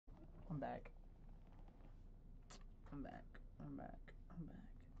back. I'm back. I'm back. I'm back.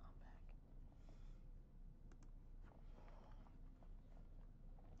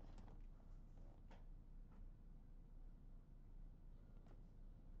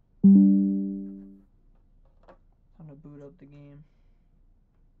 I'm back. Time to boot up the game.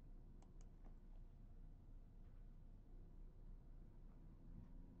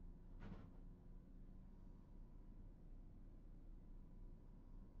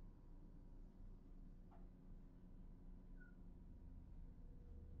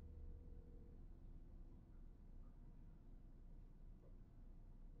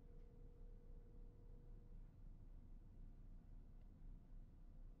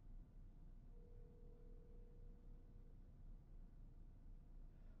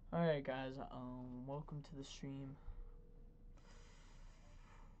 Alright guys, welcome to the stream.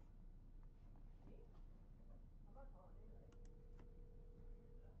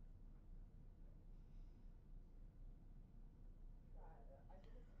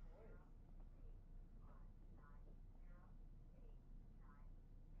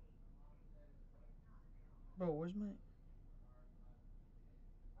 Bro, where's my...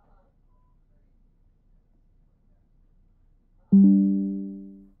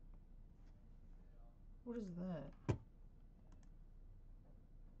 What is that?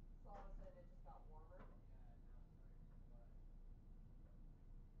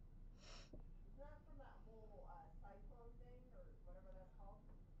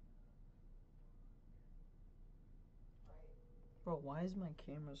 Bro, why is my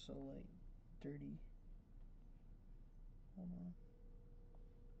camera so, like, dirty? Hold on.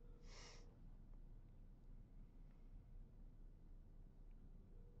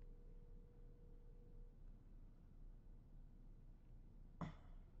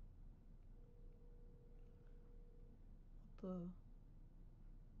 What the...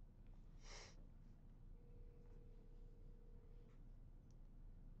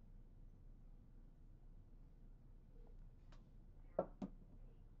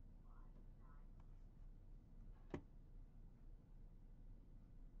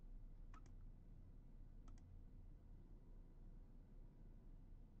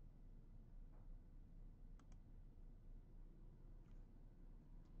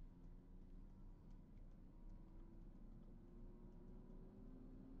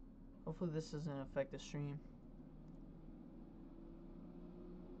 Hopefully this doesn't affect the stream.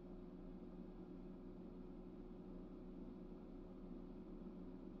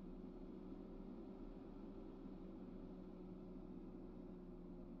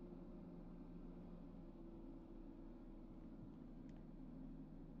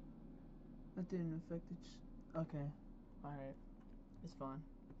 That didn't affect it. Okay. Alright. It's fine.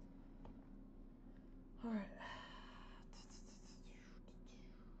 Alright.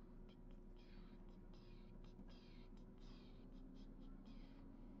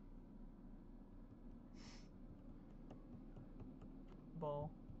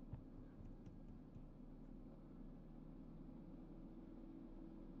 Ball.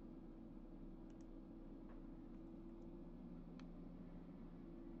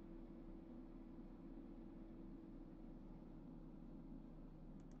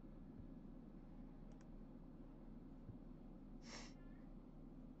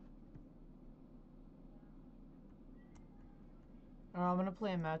 Alright, I'm gonna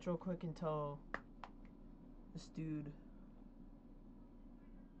play a match real quick until this dude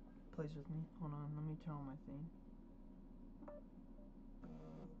plays with me. Hold on, let me turn on my thing.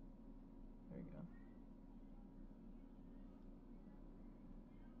 There we go.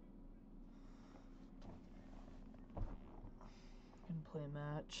 Gonna play a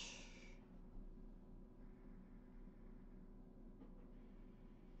match.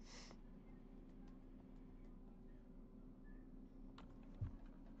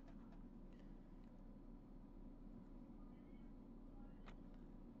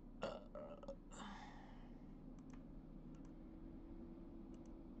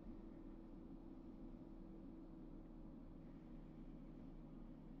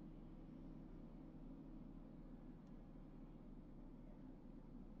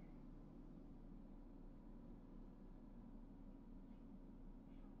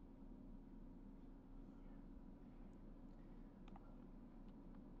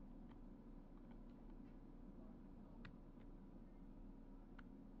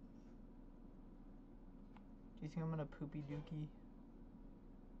 Do you think I'm gonna poopy dookie?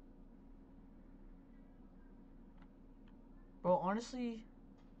 Bro, honestly,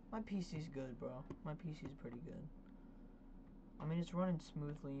 my PC's good, bro. My PC's pretty good. I mean, it's running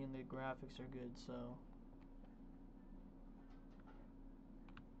smoothly and the graphics are good, so.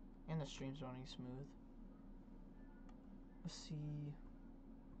 And the stream's running smooth. Let's see.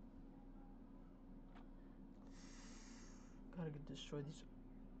 Gotta destroy these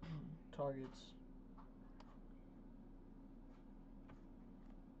targets.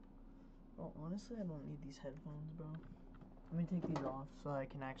 Well, honestly, I don't need these headphones, bro. Let me take these off so I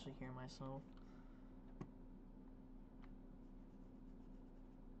can actually hear myself.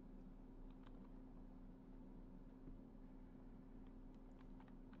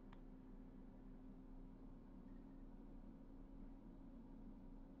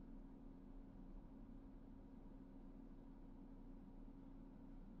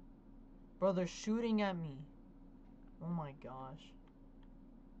 Bro, they're shooting at me. Oh my gosh.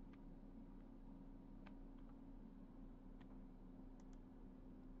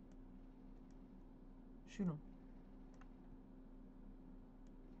 Shoot him.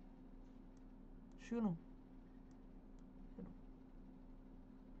 Shoot him. Hit him.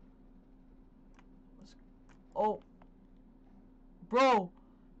 Let's go. Oh. Bro.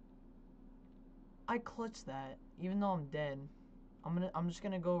 I clutched that, even though I'm dead. I'm just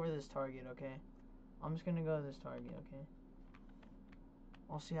gonna go over this target, okay? I'm just gonna go to this target, okay?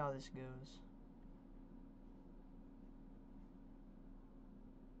 I'll see how this goes.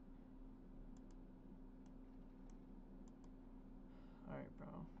 Alright, bro.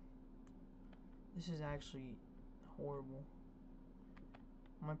 This is actually horrible.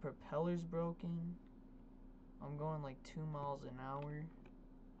 My propeller's broken. I'm going like 2 miles an hour.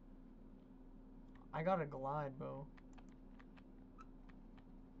 I gotta glide, bro.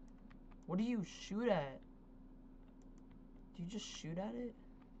 What do you shoot at? Do you just shoot at it?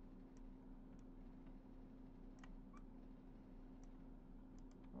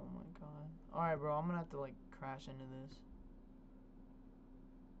 Oh my god. Alright, bro. I'm gonna have to like crash into this.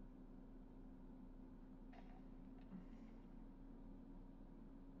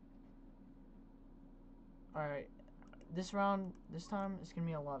 Alright. This round, this time, it's gonna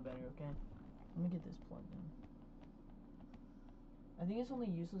be a lot better, okay? Let me get this plugged in. I think it's only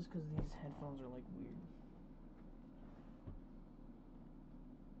useless because these headphones are like weird.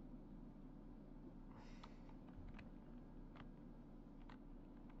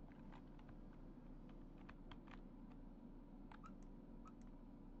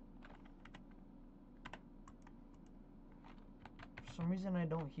 For some reason I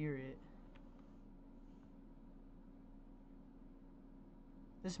don't hear it.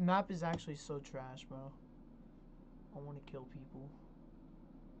 This map is actually so trash, bro. I want to kill people.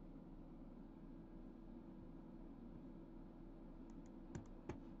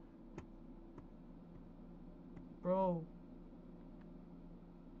 Bro.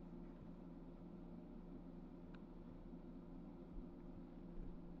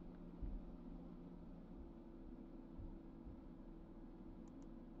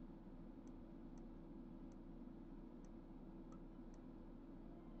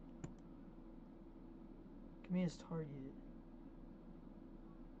 Give me his target.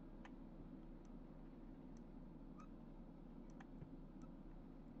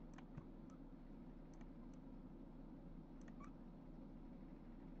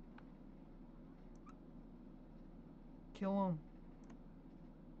 Kill him.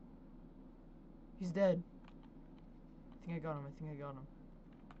 He's dead. I think I got him. I think I got him.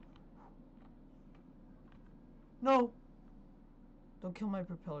 No! Don't kill my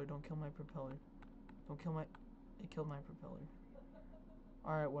propeller. Don't kill my propeller. Don't kill my... It killed my propeller.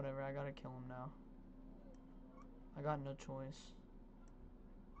 Alright, whatever. I gotta kill him now. I got no choice.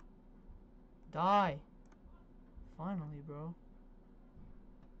 Die! Finally, bro.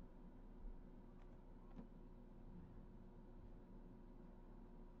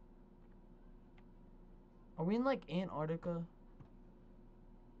 Are we in, like, Antarctica?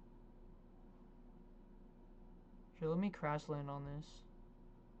 Here, let me crash land on this.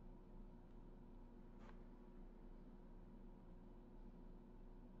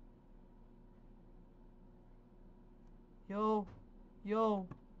 Yo! Yo!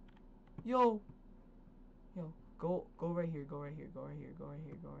 Yo! Yo, go right here, go right here, go right here, go right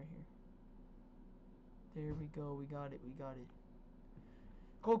here, go right here. There we go, we got it, we got it.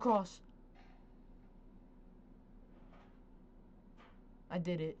 Go across! I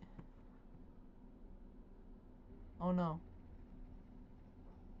did it. Oh no.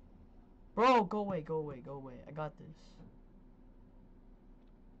 Bro, go away, go away, go away. I got this.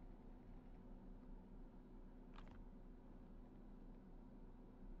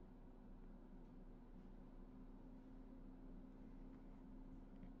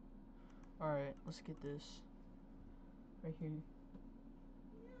 Alright, let's get this. Right here.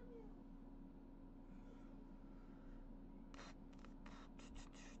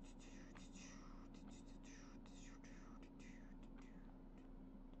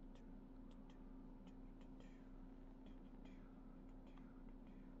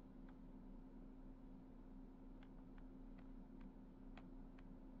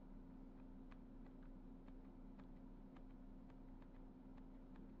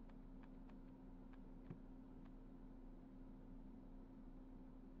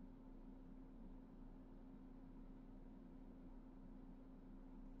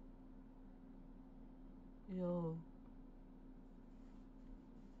 Yo.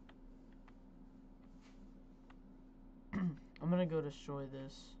 I'm gonna go destroy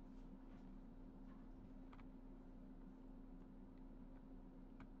this.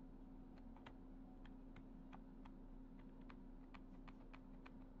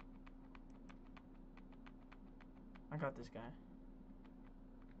 I got this guy.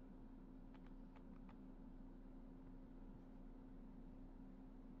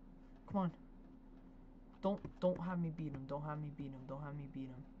 Come on. Don't have me beat him. Don't have me beat him. Don't have me beat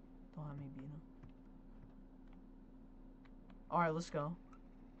him. Don't have me beat him. Alright, let's go.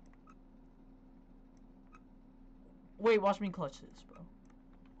 Wait, watch me clutch this, bro.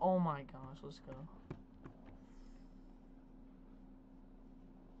 Oh my gosh, let's go.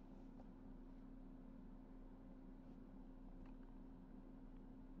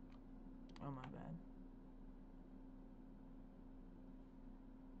 Oh my bad.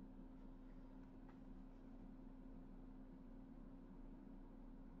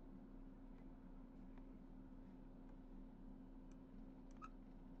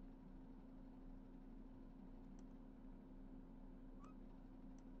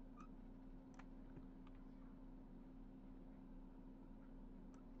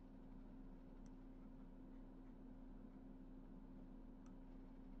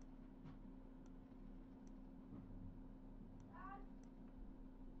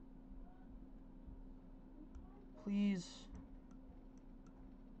 Please.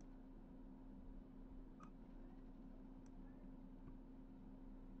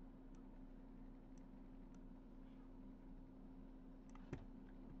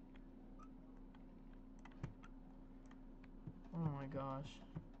 Oh my gosh.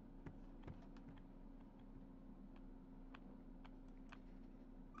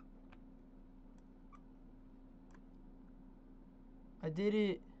 I did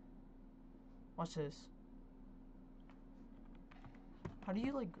it. Watch this. How do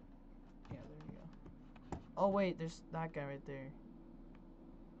you like... Yeah, there you go. Oh wait, there's that guy right there.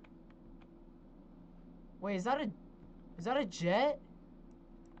 Wait, is that a jet?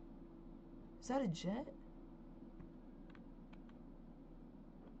 Is that a jet?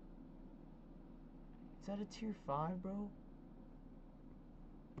 Is that a tier 5, bro?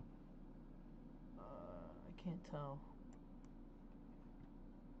 I can't tell.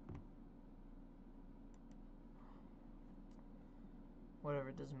 Whatever,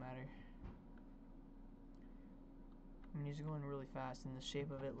 it doesn't matter. I mean, he's going really fast, and the shape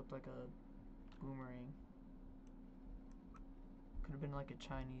of it looked like a boomerang. Could have been like a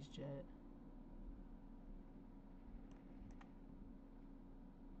Chinese jet.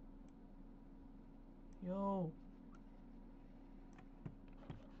 Yo.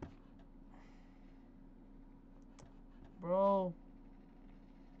 Bro.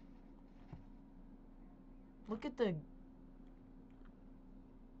 Look at the...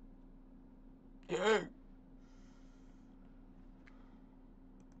 Yeah.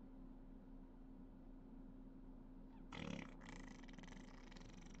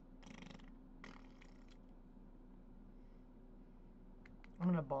 I'm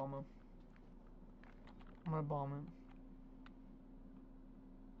gonna bomb him. I'm gonna bomb him.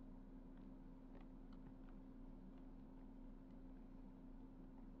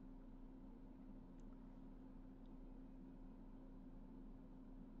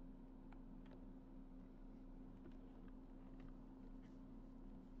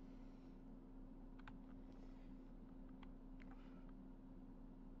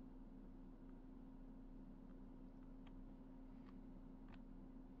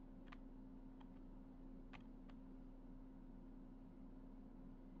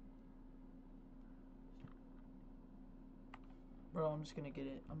 Bro, I'm just gonna get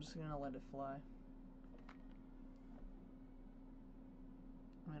it. I'm just gonna let it fly.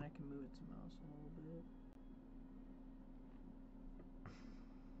 I mean, I can move its mouse a little bit.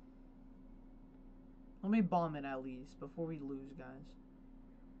 Let me bomb it at least before we lose, guys.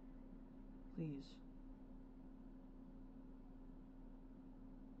 Please.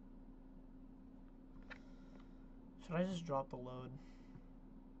 Should I just drop the load?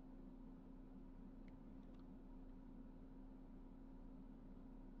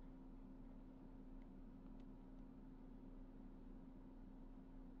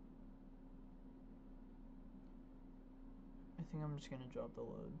 I think I'm just gonna drop the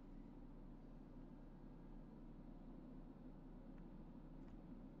load.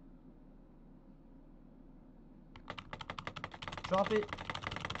 Drop it.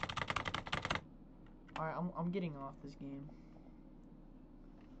 Alright, I'm getting off this game.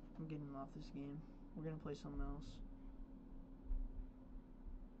 I'm getting off this game. We're gonna play something else.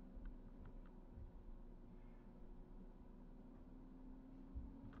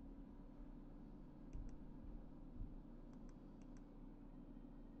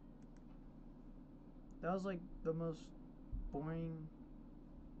 That was like the most boring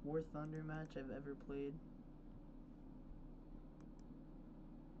War Thunder match I've ever played.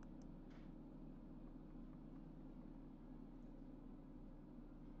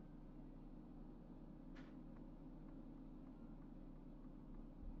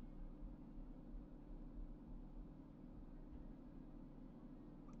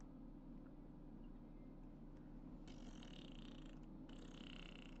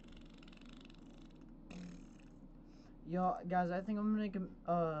 Yo, guys, I think I'm gonna make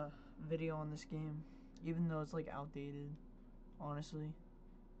a video on this game, even though it's like outdated, honestly.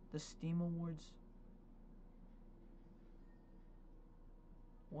 The Steam Awards.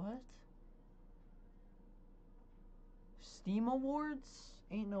 What? Steam Awards?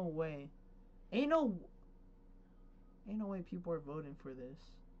 Ain't no way. Ain't no way people are voting for this.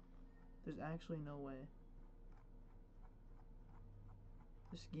 There's actually no way.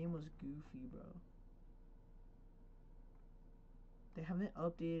 This game was goofy, bro. They haven't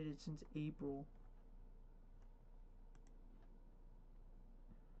updated it since April.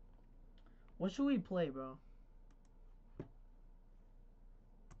 What should we play, bro?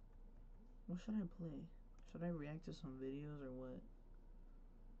 What should I play? Should I react to some videos or what?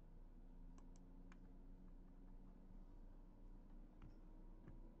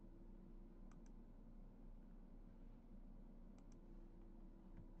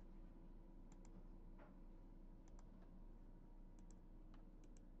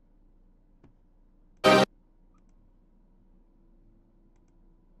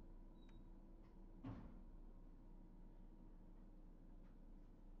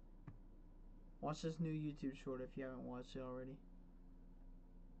 Watch this new YouTube short if you haven't watched it already.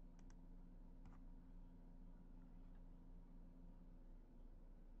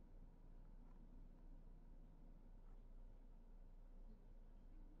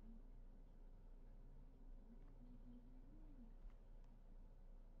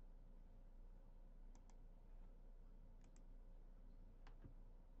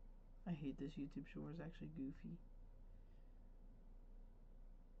 I hate this YouTube short, it's actually goofy.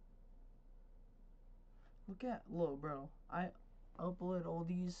 Look, bro, I uploaded all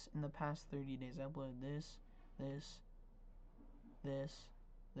these in the past 30 days. I uploaded this,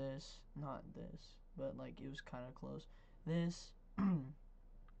 not this, but like it was kind of close. This, I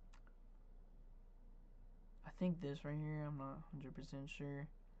think this right here, I'm not 100% sure.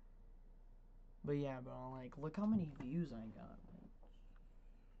 But yeah, bro, like, look how many views I got.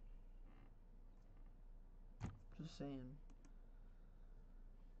 Like, just saying.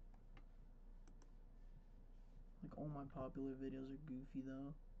 Like, all my popular videos are goofy,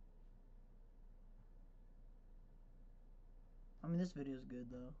 though. I mean, this video is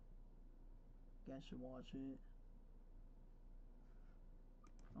good, though. You guys should watch it.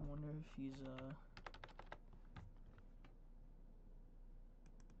 I wonder if he's,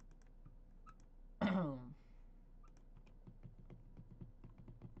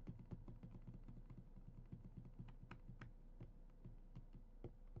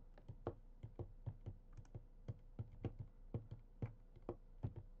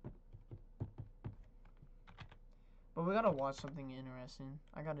 But we gotta watch something interesting.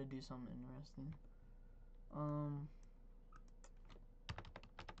 I gotta do something interesting.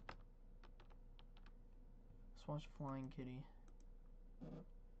 Let's watch Flying Kitty.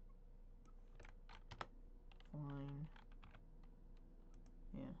 Flying.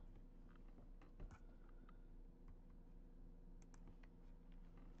 Yeah.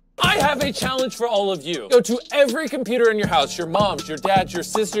 I have a challenge for all of you. Go to every computer in your house, your mom's, your dad's, your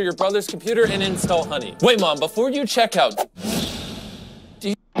sister, your brother's computer, and install Honey. Wait, Mom, before you check out,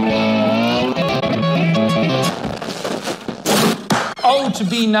 Oh, to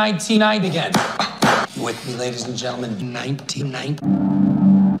be 1990 again. With me, ladies and gentlemen,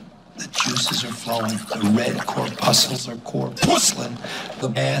 1990. The juices are flowing. The red corpuscles are corpuscling.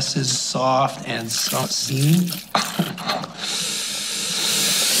 The ass is soft and saucy.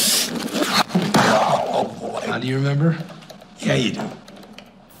 Oh boy. How do you remember? Yeah, you do.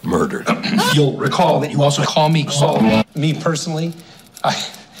 Murdered. You'll recall that you also call me Saul. Me personally,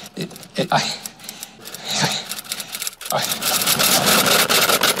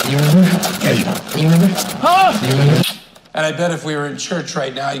 You remember? Yeah, you know. You remember? Huh? You remember? And I bet if we were in church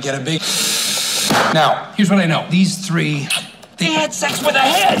right now, you'd get a big... Now, here's what I know. These three, they had sex with a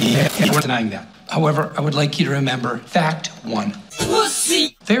head. Yeah, we're denying that. However, I would like you to remember fact one.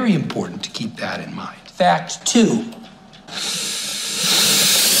 Pussy. Very important to keep that in mind. Fact two.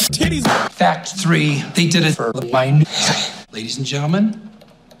 Titties. Fact three, they did it for wine. Ladies and gentlemen,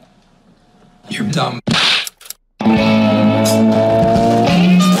 you're dumb.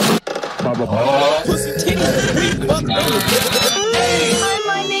 Pussy.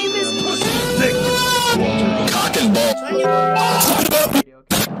 my name is...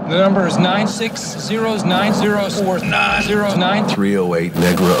 The number is 9600904909308 308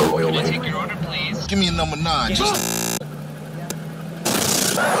 Negra Oil. Take your order, please. Give me a number 9.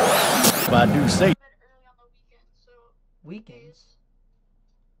 I do say. Weekends?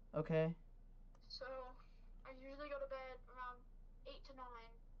 Okay. So, I usually go to bed around 8 to 9.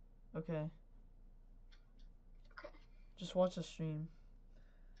 Okay. Okay. Just watch the stream.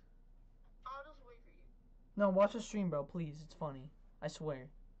 I'll just wait for you. No, watch the stream, bro. Please. It's funny. I swear.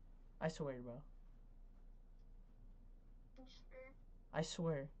 I swear, bro. You swear? I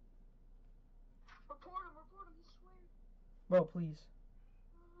swear. Report him, I swear. Bro, please.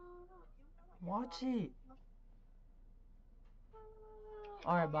 Watch it.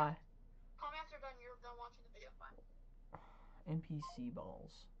 Alright, bye. Call me after you're done watching the video. Bye. NPC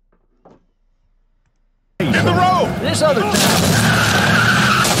balls. In the road! This other time.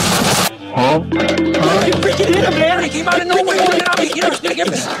 Oh. You freaking hit him, man! He came out of nowhere! What are you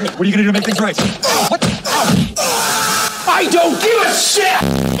gonna do to make things right? What? I don't give a shit!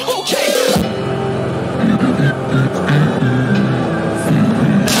 Okay!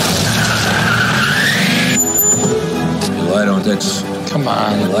 Lie on dicks. Come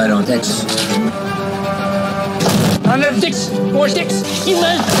on, lie on dicks. On the dicks! More dicks! He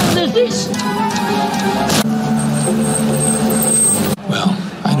lies on the dicks! Well,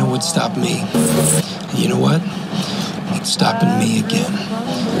 I know what stopped me. And you know what? It's stopping me again.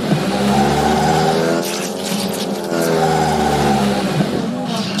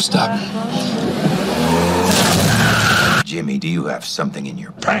 Stop. Jimmy, do you have something in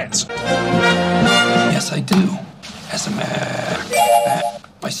your Pants. Yes, I do. As a matter,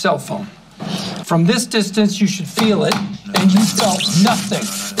 my cell phone. From this distance, you should feel it, and you felt nothing,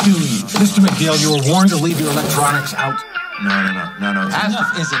 do you? Mr. McGill, you were warned to leave your electronics out. No.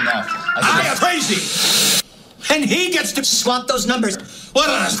 Enough is enough. I am crazy! And he gets to Swap those numbers. what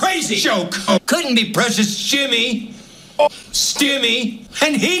a crazy joke! Couldn't be precious Jimmy. Stimmy,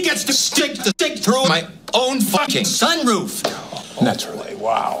 and he gets to stick through my own fucking Sunroof. Naturally,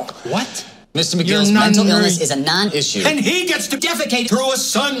 wow. What? Mr. McGill's mental illness is a non-issue. And he gets to defecate through a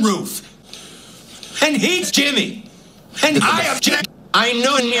sunroof. And he's Jimmy. And I object. I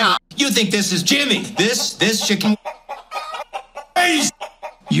know now. You think this is Jimmy. This chicken.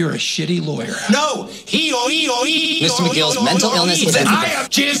 You're a shitty lawyer. No, Mr. McGill's mental illness is I am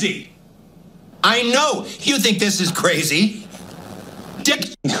Jizzy. I know. You think this is crazy.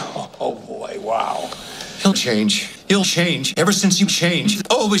 Dick. Oh boy, wow. He'll change. Ever since you changed.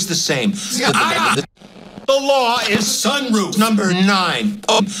 Always the same. The law is sunroof number 9.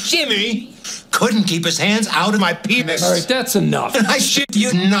 Oh, Jimmy couldn't keep his hands out of my penis. All right, that's enough. And I shit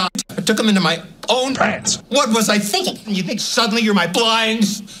you not. I took him into my own pants. What was I thinking? You think suddenly you're my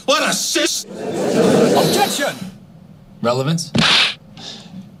blinds? What a sis. Objection. Relevance?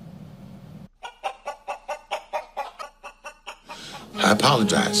 I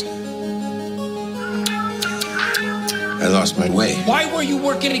apologize. I lost my way. Why were you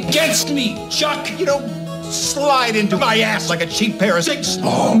working against me, Chuck? You don't slide into my ass like a cheap pair of six.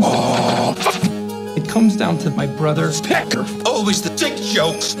 It comes down to my brother Pecker. Always the sick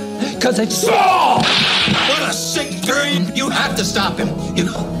jokes. Cause it's small. What a sick dream. You have to stop him. You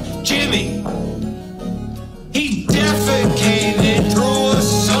know, Jimmy. He defecated through a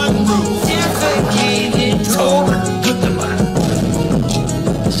sunroof. Defecated through.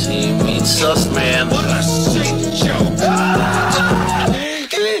 See me sus, man. What a sick joke.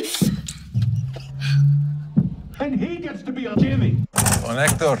 And he gets to be a Jimmy. Well,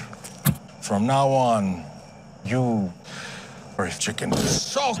 Hector, from now on, you are chicken.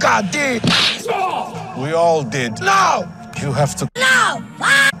 So God did. We all did. No! You have to. No!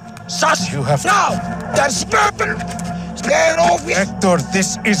 Sus! You have to. No! That's purple! Get off it! Hector,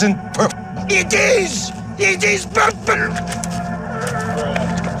 this isn't purple. It is! It is purple!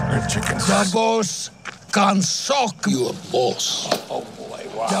 Chickens. The boss can suck You a boss. Oh boy,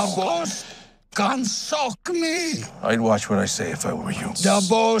 wow. The boss can suck me. I'd watch what I say if I were you. The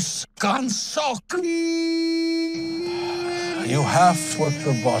boss can suck me. You have what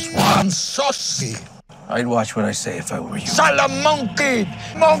your boss wants. Can sussy. I'd watch what I say if I were you. Salamonkey.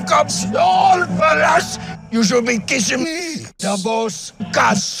 Monk up all fellas. You should be kissing me. The boss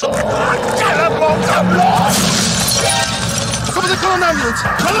can suck. Salamonk blood. Call an ambulance!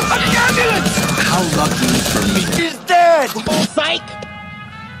 Call the fucking ambulance! How lucky for me. He's dead. Psych!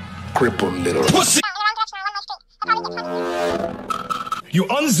 Crippled little pussy. You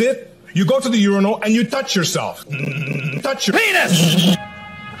unzip, you go to the urinal, and you touch yourself. Touch your penis!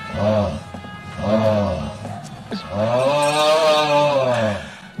 Have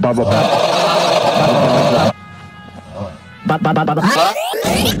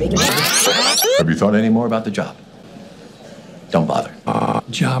you thought any more about the job? Don't bother.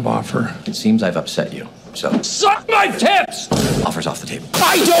 Job offer. It seems I've upset you, so Suck my tips! offers off the table.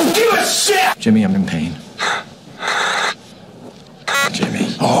 I don't give a shit! Jimmy, I'm in pain.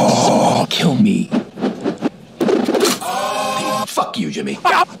 Jimmy. Oh, kill me. Fuck you, Jimmy.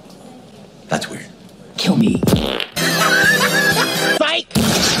 That's weird. Kill me.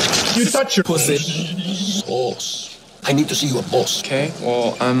 You touch your pussy. Boss. I need to see your boss. Okay,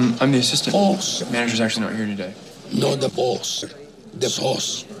 well, I'm the assistant. Boss. The manager's actually not here today. Not the boss. The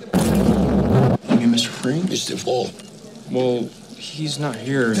boss. You mean Mr. Free? Mr. Ball. Well, he's not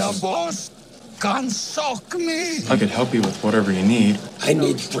here. The boss can suck me. I could help you with whatever you need. I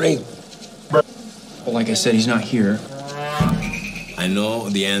need drink. Well, like I said, he's not here. I know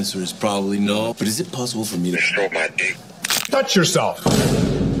the answer is probably no, but is it possible for me to stroke my dick? Touch yourself.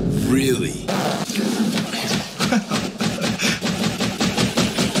 Really?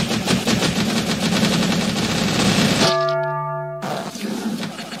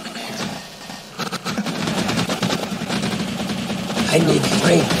 I need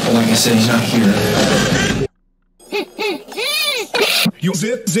drink. Well, like I said, he's not here. You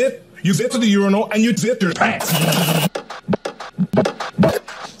you zip to the urinal and you zip your pants.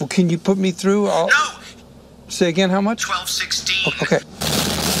 Well, can you put me through? No. Say again, how much? 12:16. Okay.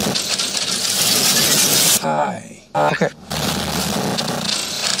 Hi. Okay.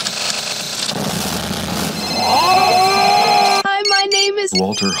 Hi, my name is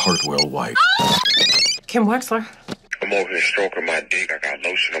Walter Hartwell White. Kim Wexler. I'm over here stroking my dick. I got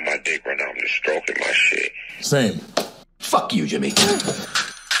lotion on my dick right now. I'm just stroking my shit. Same. Fuck you, Jimmy.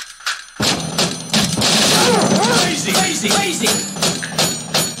 Crazy, crazy, crazy!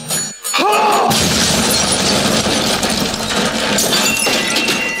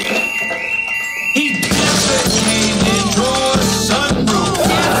 He never came into a sunroof.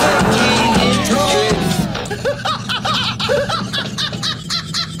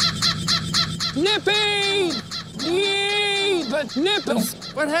 Nippy! Yee! But Nippy!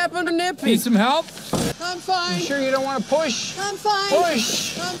 What happened to Nippy? Need some help? I'm fine. You sure you don't want to push? I'm fine.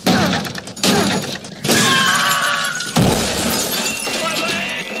 Push! I'm fine.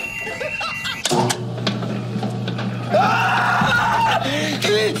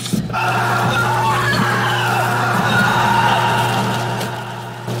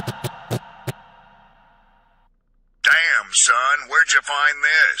 Damn, son, where'd you find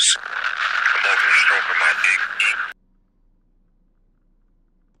this? I'm over here stroking my dick.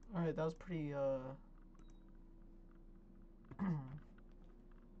 Alright, that was pretty,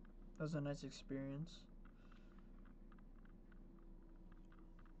 that was a nice experience.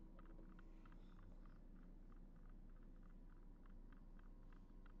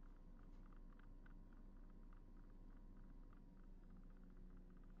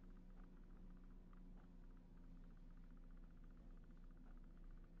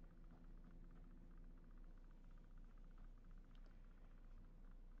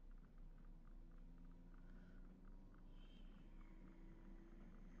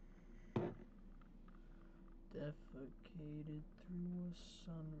 Defecated through a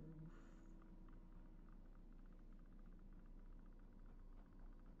sunroof.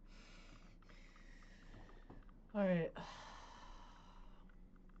 Alright.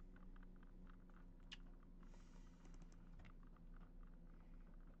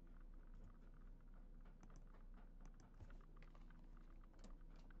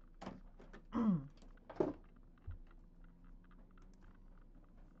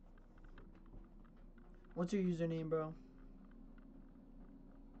 What's your username, bro?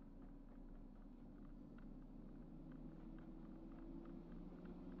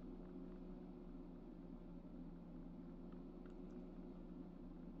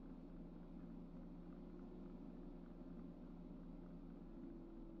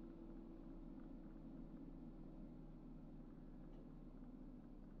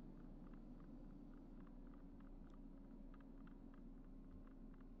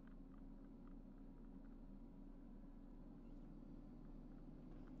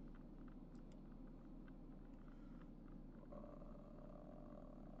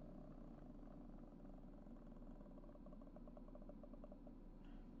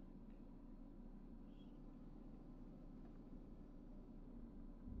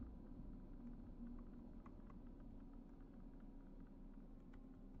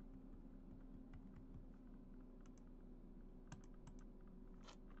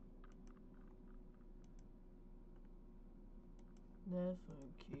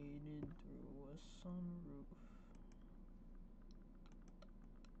 Defecated through a sunroof.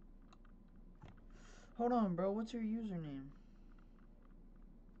 Hold on, bro. What's your username?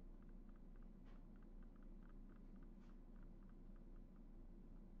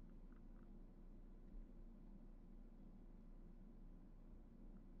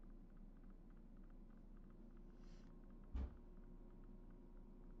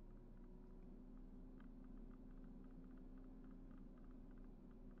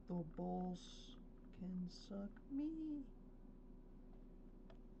 The balls can suck me.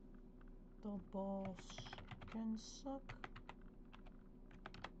 The balls can suck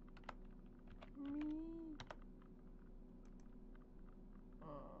me.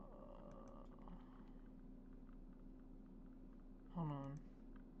 Hold on.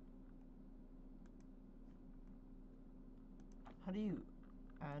 How do you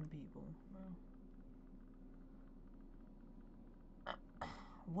add people, bro?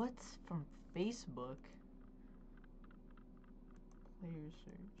 What's from Facebook? Player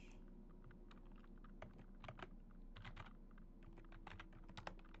search.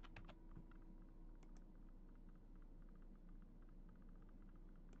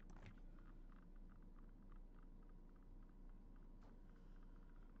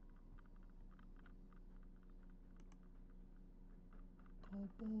 The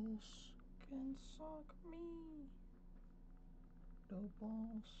balls can suck me. The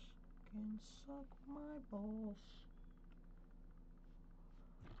balls can suck my balls.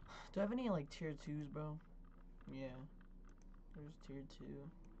 Do I have any like tier 2s, bro? Yeah. There's tier 2.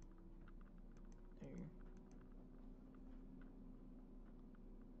 There.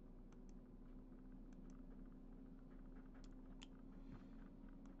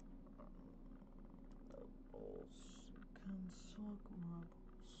 The balls can suck my balls.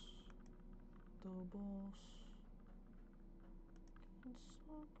 The balls can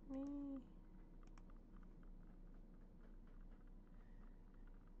suck me.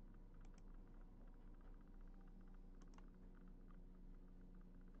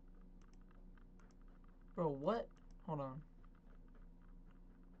 Bro, what? Hold on.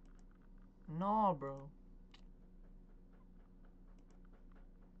 Nah, bro.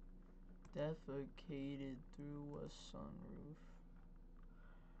 Defecated through a sunroof.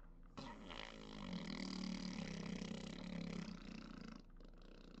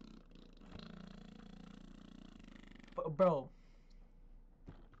 Bro.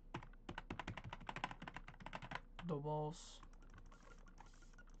 The balls.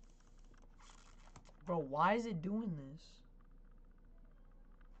 Bro, why is it doing this?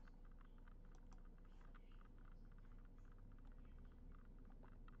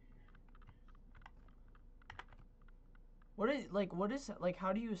 What is, like,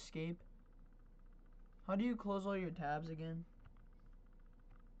 how do you escape? How do you close all your tabs again?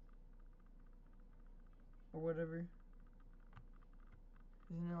 Or whatever.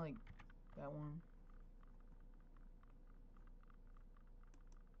 Isn't it like that one?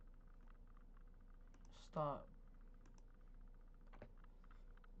 Stop.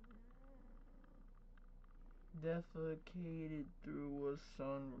 Defecated through a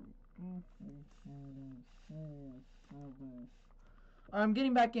sunroof. I'm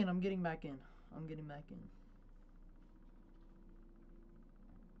getting back in. I'm getting back in. I'm getting back in.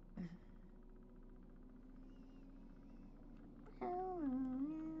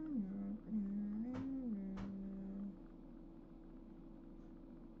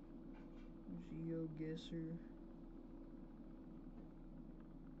 GeoGuessr.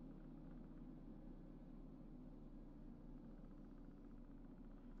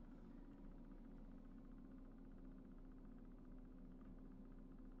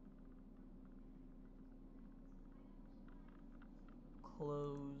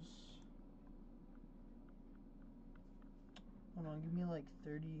 Close. Hold on, give me like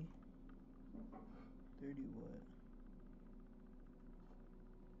 30. 30 what?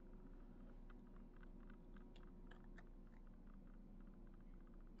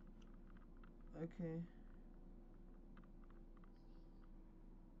 Okay.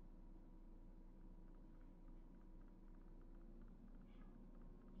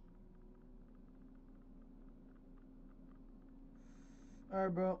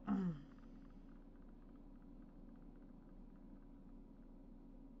 Alright, bro.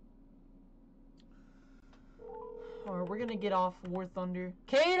 Alright, we're gonna get off War Thunder.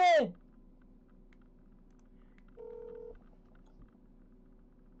 Kaden!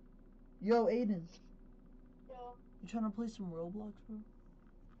 Yo, Aiden. Yo. You trying to play some Roblox, bro?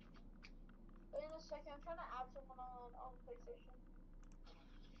 Wait a second, I'm trying to add someone on PlayStation.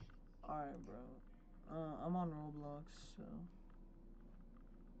 Alright, bro. I'm on Roblox, so.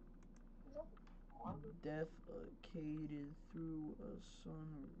 Defecated through a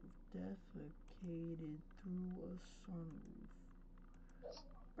sunroof. Defecated through a sunroof.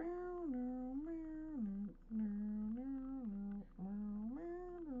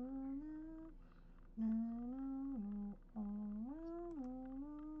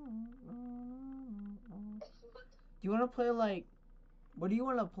 Do you want to play like, what do you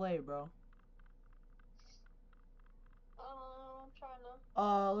want to play, bro? I'm trying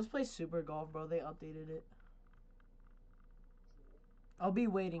to. Let's play Super Golf, bro. They updated it. I'll be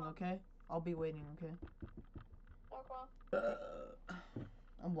waiting, okay? I'll be waiting, okay? Okay.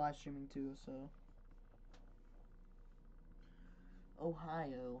 I'm live streaming too, so.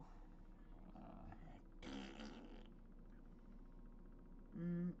 Ohio.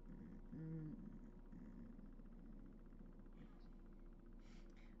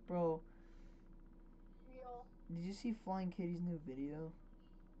 Bro, did you see Flying Kitty's new video?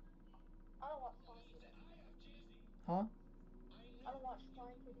 I don't watch Flying Kitty. Huh? I don't watch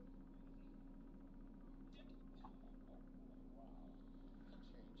Flying Kitty.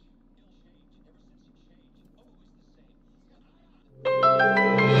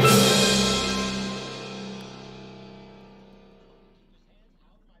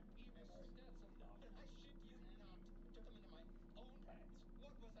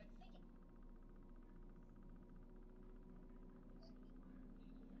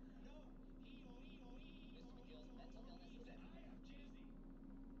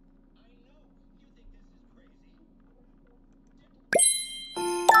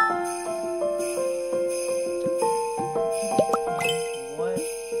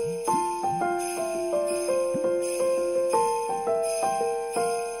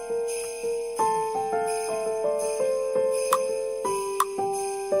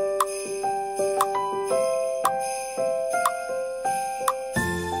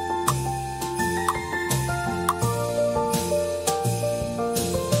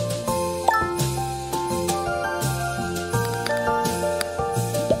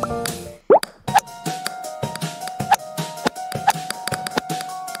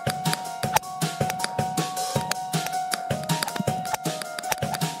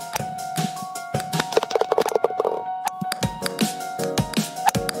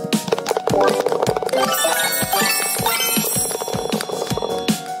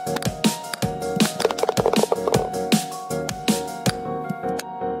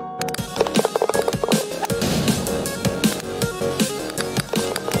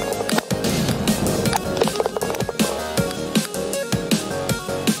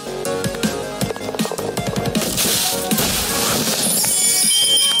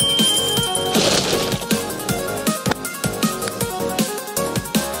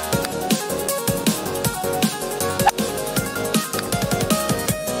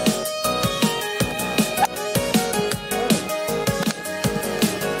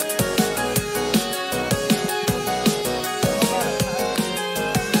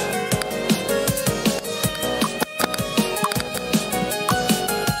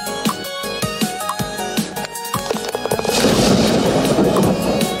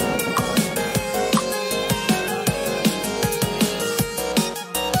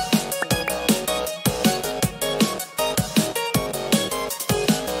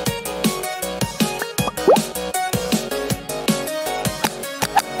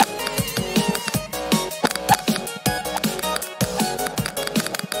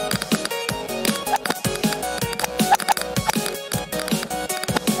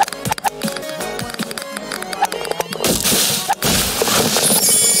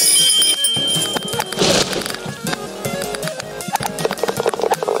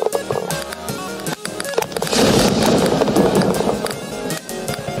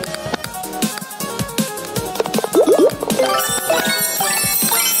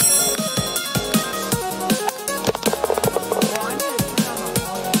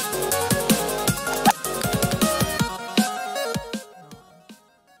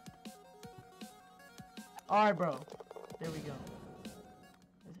 Alright, bro. There we go.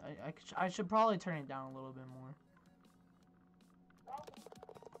 I should probably turn it down a little bit more.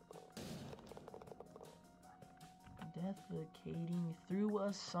 Defecating through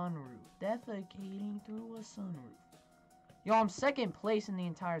a sunroof. Defecating through a sunroof. Yo, I'm second place in the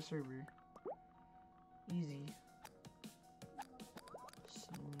entire server. Easy.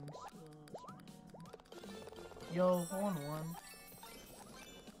 Yo, hole in one.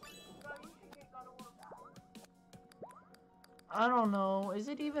 I don't know. Is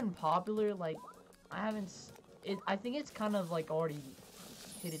it even popular? Like, I haven't. I think it's kind of like already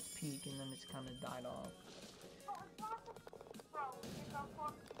hit its peak and then it's kind of died off.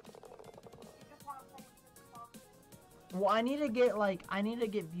 Well, I need to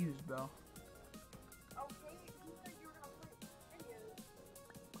get views, bro.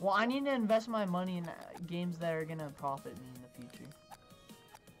 Well, I need to invest my money in games that are gonna profit me in the future.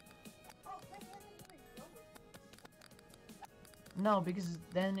 No, because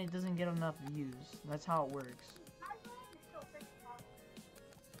then it doesn't get enough views. That's how it works.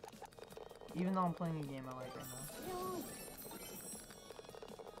 Even though I'm playing a game I like right now.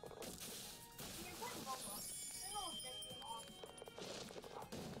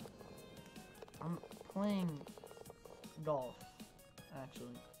 I'm playing golf,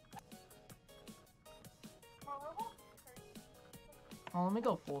 actually. Oh, let me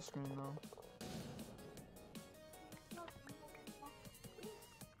go full screen though.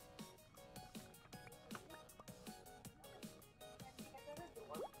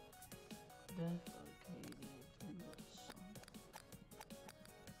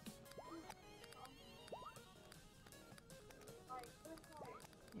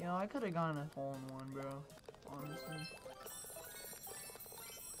 Yeah, I could have gotten a hole in one, bro. Honestly.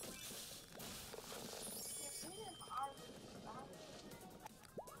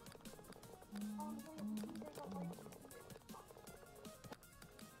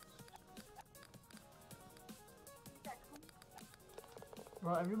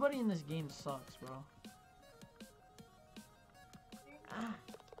 Bro, everybody in this game sucks, bro. Ah.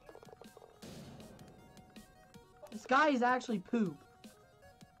 This guy is actually poop.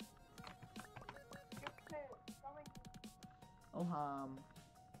 Oh,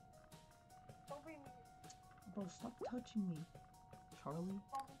 bro, stop touching me, Charlie.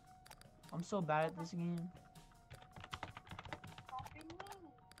 I'm so bad at this game.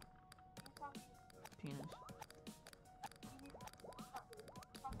 Penis.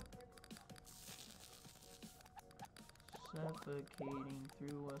 Suffocating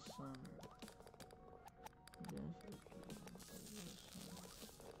through a summer.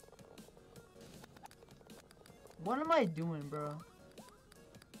 What am I doing, bro?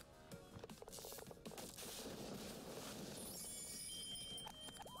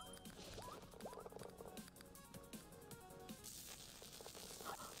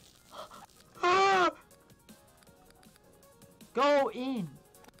 Go in!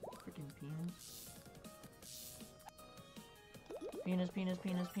 Freaking penis. Penis, penis,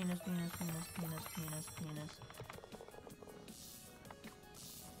 penis, penis, penis, penis, penis, penis, penis.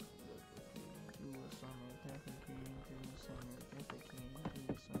 Through a summer, defecating through the summer, defecating through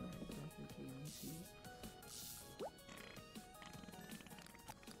the summer, defecating seas.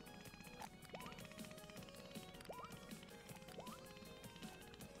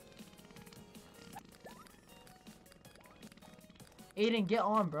 Aiden, get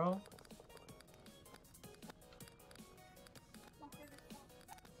on, bro.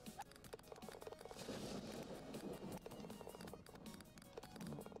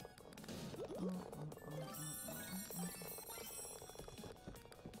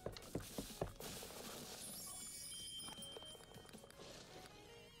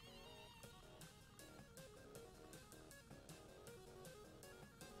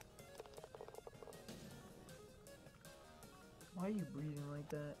 Why are you breathing like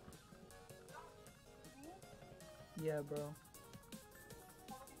that? Yeah, bro.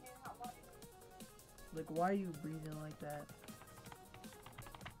 Like, why are you breathing like that?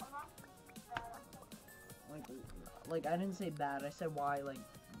 Like I didn't say bad. I said why,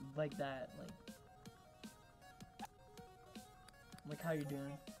 like that, like how you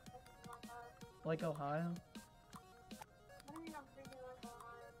doing? Like Ohio?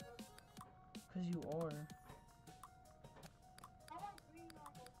 Cause you are.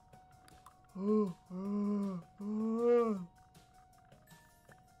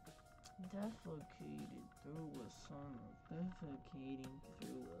 Defecated through a sunroof. Defecating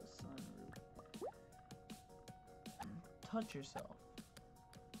through a sunroof. Touch yourself.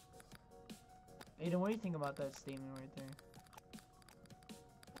 Aiden, what do you think about that statement right there?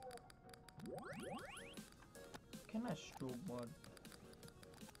 Can I stroke blood?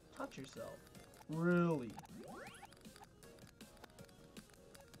 Touch yourself. Really?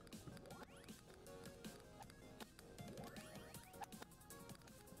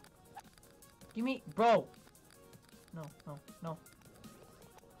 Give me, bro. No, no, no.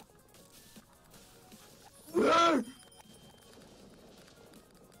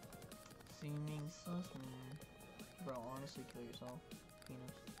 Seeming sus, man. Bro, honestly, kill yourself.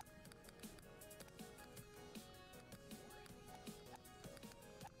 Penis.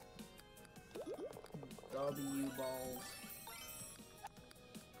 W balls.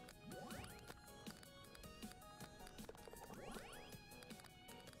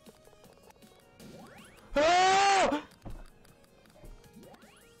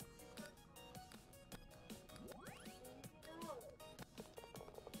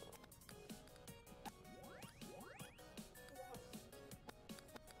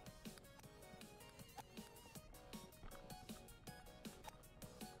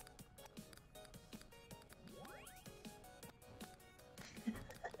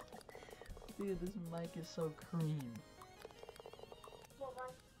 Dude, this mic is so cream.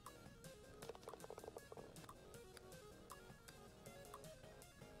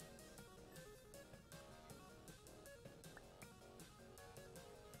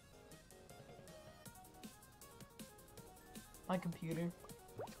 My computer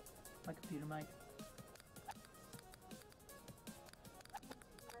mic.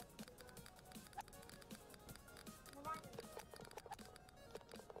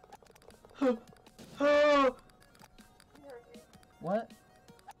 What?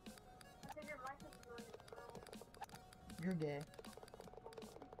 You're gay.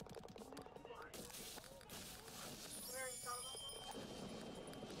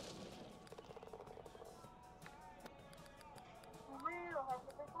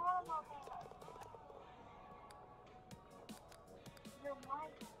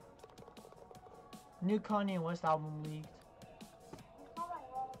 New Kanye West album leaked.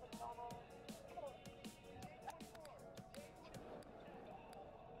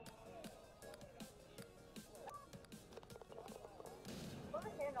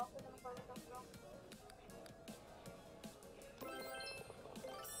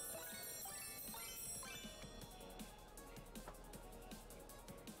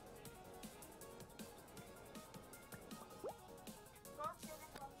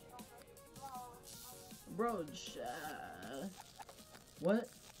 Bro, what?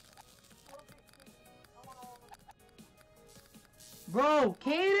 Bro,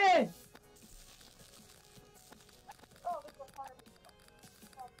 Kaden!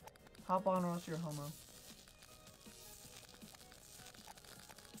 Hop on or else you're homo.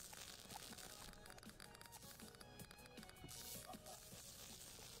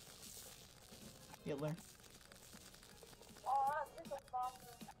 Hitler.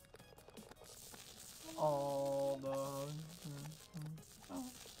 All the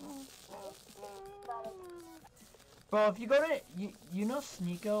bro, if you go to you know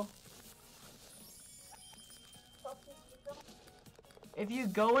Sneeko? If you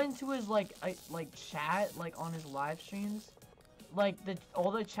go into his like chat like on his live streams, like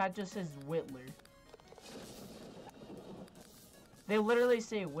all the chat just says Whitler. They literally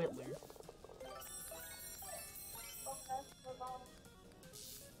say Whitler.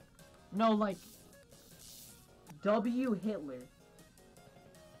 No, like W. Hitler.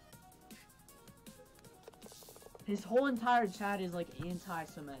 His whole entire chat is like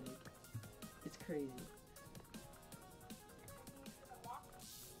anti-Semitic. It's crazy.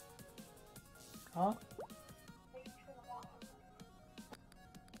 Huh?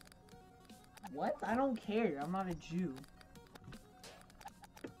 What? I don't care. I'm not a Jew.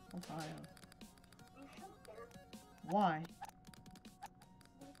 Ohio. Why?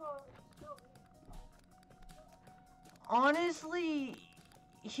 Honestly,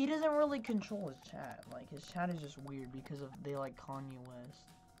 he doesn't really control his chat. Like, his chat is just weird because they like Kanye West.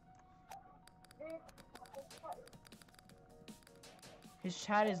 His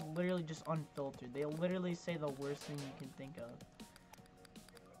chat is literally just unfiltered. They literally say the worst thing you can think of.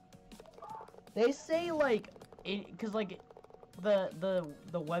 They say like cause like the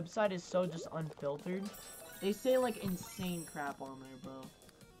website is so just unfiltered. They say like insane crap on there, bro.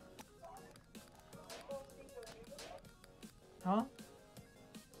 Huh?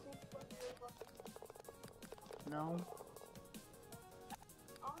 No.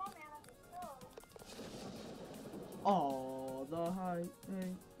 Oh, the hype.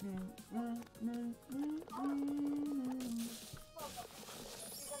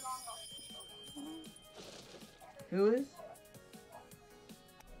 Who is?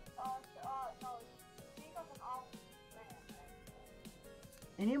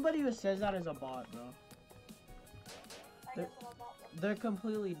 Anybody who says that is a bot, bro. They're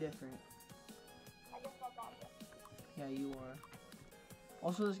completely different. Yeah, you are.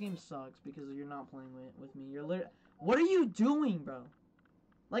 Also, this game sucks because you're not playing with me. You're literally. What are you doing, bro?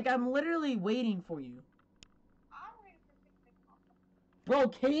 Like, I'm literally waiting for you. Bro,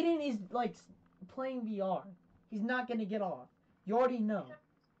 Kaden is, like, playing VR. He's not gonna get off. You already know.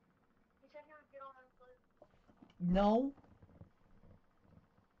 No.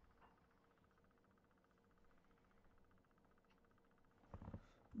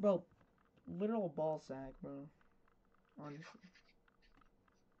 Bro, literal ball sack, bro. Honestly.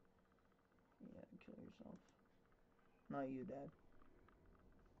 Yeah, kill yourself. Not you, Dad.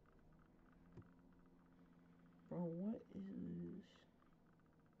 Bro, what is...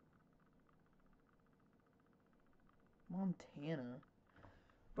 Montana?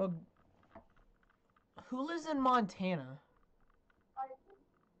 Bro, who lives in Montana?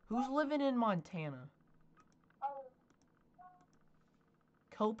 Who's living in Montana?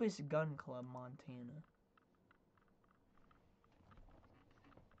 Topus Gun Club, Montana.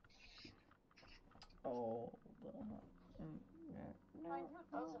 Oh, Like, who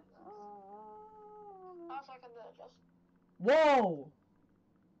does it? I was like, just. whoa!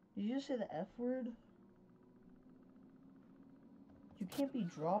 Did you just say the F word? You can't be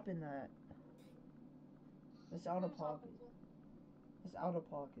dropping that. That's out of pocket. That's out of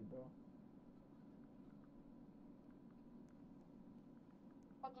pocket, bro.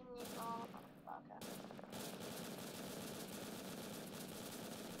 I didn't need all okay.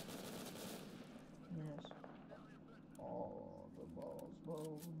 Yes. All the balls,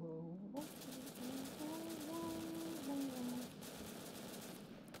 balls, balls, balls.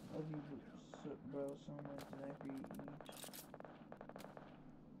 Love you, bro, so much that I agree each.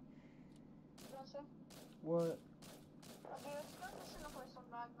 What?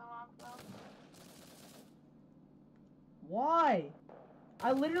 Why?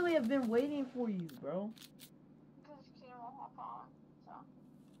 I literally have been waiting for you, bro. Because you won't hop on, so.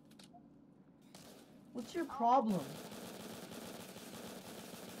 What's your problem?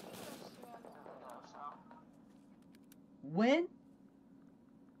 When?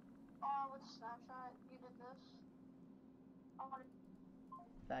 With Snapchat, you did this.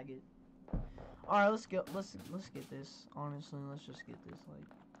 Faggot. Alright, let's get this. Honestly, let's just get this, like.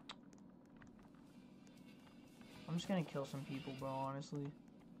 I'm just gonna kill some people, bro, honestly.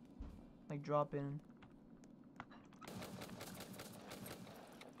 Like, drop in.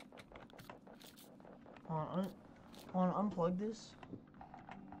 Hold on, unplug this.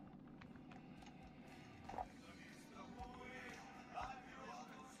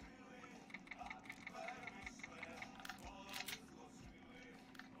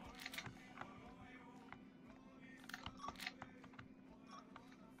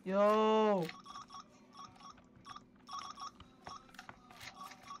 Yo!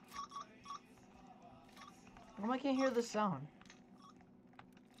 How come I can't hear the sound?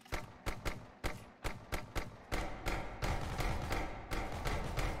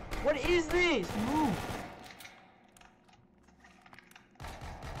 What is this? Move!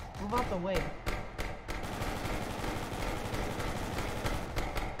 Move out the way.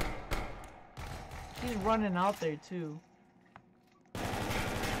 He's running out there too.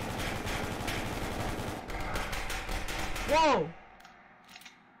 Whoa!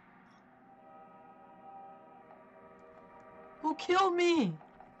 Who killed me?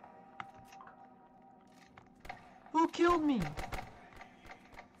 Who killed me?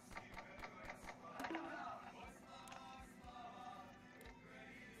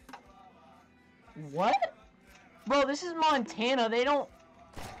 What? Bro, this is Montana. They don't...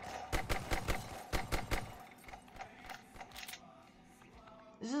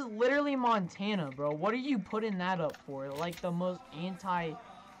 This is literally Montana, bro. What are you putting that up for? Like the most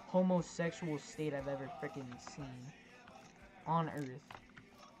anti-homosexual state I've ever freaking seen on Earth.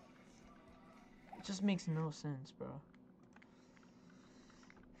 It just makes no sense, bro.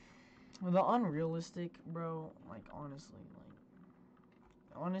 The unrealistic, bro. Like honestly,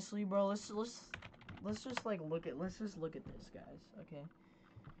 bro. Let's just like look at this, guys. Okay.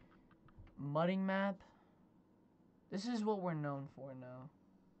 Mudding map. This is what we're known for now.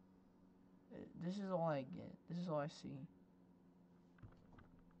 This is all I get. This is all I see.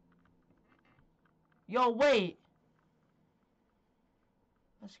 Yo, wait!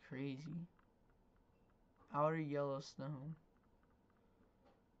 That's crazy. Outer Yellowstone.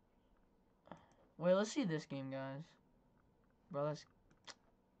 Wait, let's see this game, guys. Bro, that's...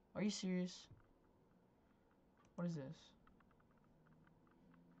 Are you serious? What is this?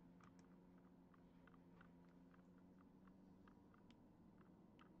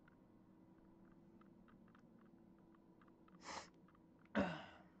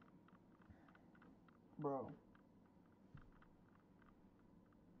 Bro.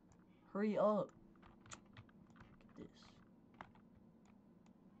 Hurry up. Look at this.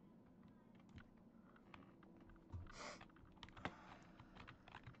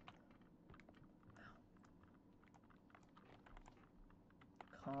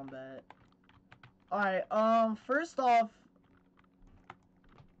 Combat. Alright, first off.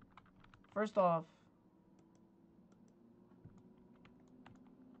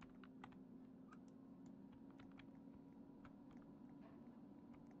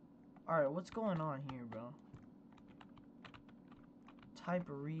 Alright, what's going on here, bro? Type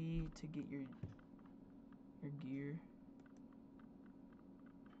re to get your gear.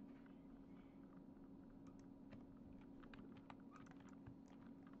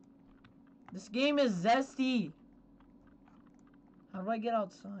 This game is zesty. How do I get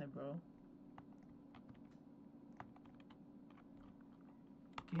outside, bro?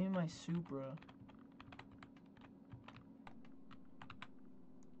 Give me my Supra.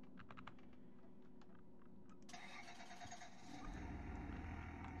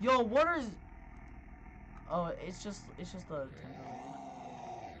 Yo, what is... Oh, it's just a temporary.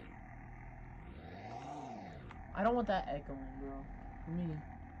 I don't want that echoing, bro. Let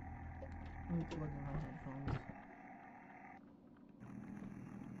me plug in my headphones.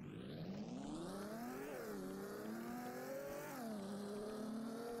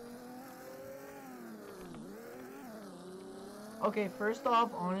 Okay, first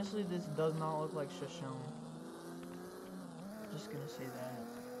off, honestly, this does not look like Shoshone. Just gonna say that.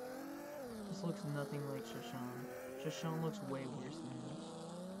 This looks nothing like Shoshone. Shoshone looks way worse than this.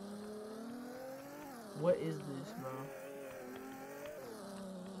 What is this, bro?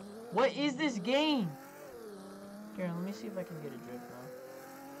 What is this game? Here, let me see if I can get a drip, bro.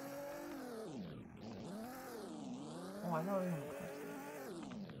 Oh, I thought I was gonna click it.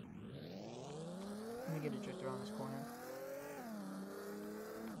 Let me get a drift around this corner.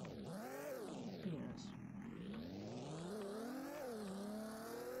 Penis.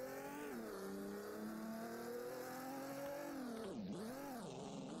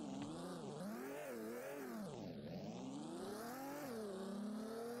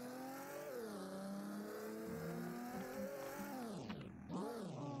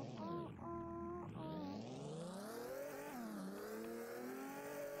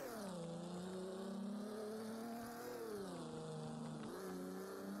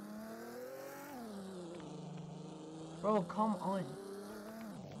 Bro, come on.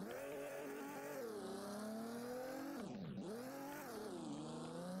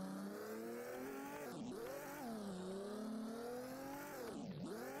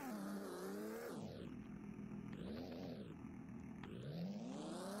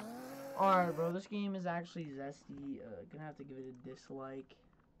 Alright, bro, this game is actually zesty. Gonna have to give it a dislike.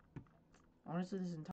 Honestly, this entire